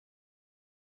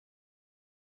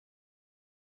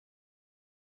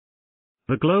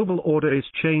The global order is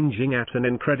changing at an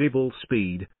incredible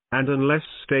speed, and unless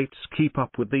states keep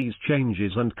up with these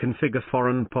changes and configure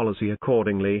foreign policy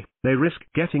accordingly, they risk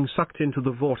getting sucked into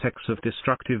the vortex of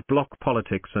destructive bloc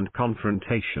politics and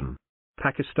confrontation.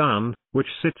 Pakistan, which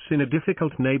sits in a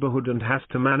difficult neighborhood and has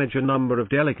to manage a number of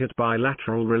delicate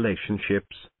bilateral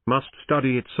relationships, must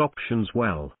study its options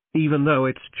well, even though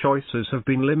its choices have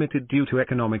been limited due to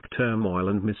economic turmoil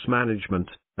and mismanagement,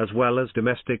 as well as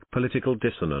domestic political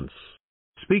dissonance.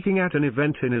 Speaking at an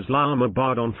event in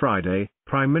Islamabad on Friday,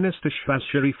 Prime Minister Shehbaz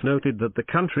Sharif noted that the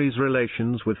country's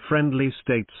relations with friendly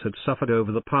states had suffered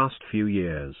over the past few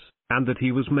years, and that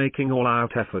he was making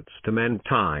all-out efforts to mend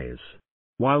ties.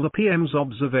 While the PM's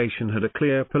observation had a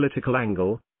clear political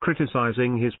angle,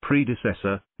 criticizing his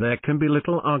predecessor, there can be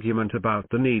little argument about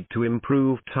the need to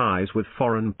improve ties with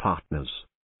foreign partners.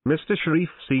 Mr. Sharif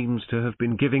seems to have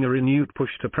been giving a renewed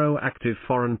push to proactive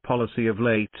foreign policy of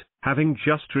late, having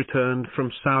just returned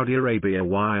from Saudi Arabia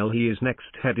while he is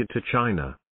next headed to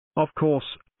China. Of course,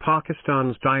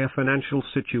 Pakistan's dire financial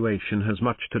situation has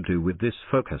much to do with this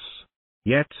focus.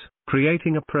 Yet,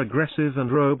 creating a progressive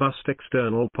and robust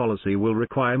external policy will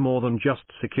require more than just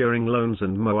securing loans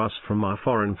and MOAs from our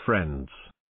foreign friends.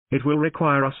 It will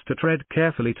require us to tread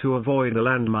carefully to avoid the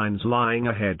landmines lying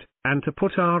ahead, and to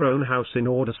put our own house in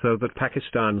order so that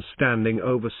Pakistan's standing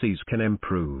overseas can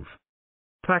improve.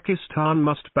 Pakistan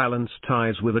must balance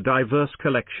ties with a diverse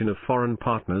collection of foreign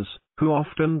partners, who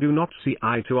often do not see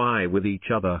eye to eye with each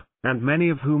other, and many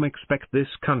of whom expect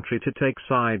this country to take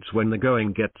sides when the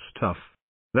going gets tough.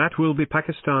 That will be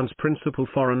Pakistan's principal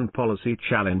foreign policy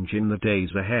challenge in the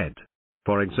days ahead.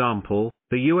 For example,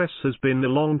 the US has been a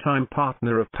long-time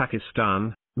partner of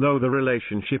Pakistan, though the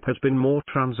relationship has been more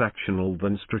transactional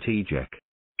than strategic.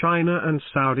 China and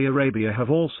Saudi Arabia have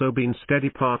also been steady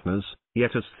partners,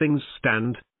 yet as things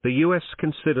stand, the US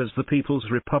considers the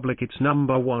People's Republic its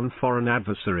number one foreign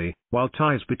adversary, while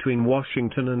ties between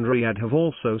Washington and Riyadh have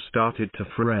also started to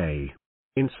fray.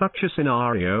 In such a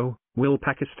scenario, will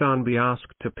Pakistan be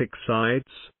asked to pick sides?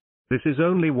 This is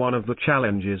only one of the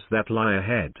challenges that lie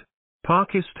ahead.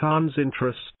 Pakistan's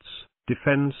interests,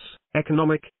 defense,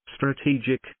 economic,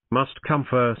 strategic, must come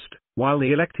first, while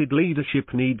the elected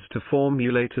leadership needs to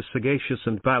formulate a sagacious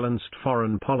and balanced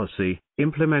foreign policy,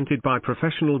 implemented by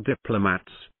professional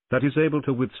diplomats, that is able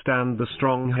to withstand the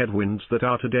strong headwinds that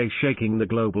are today shaking the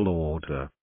global order.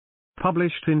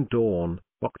 Published in Dawn,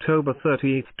 October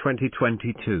 30,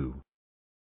 2022.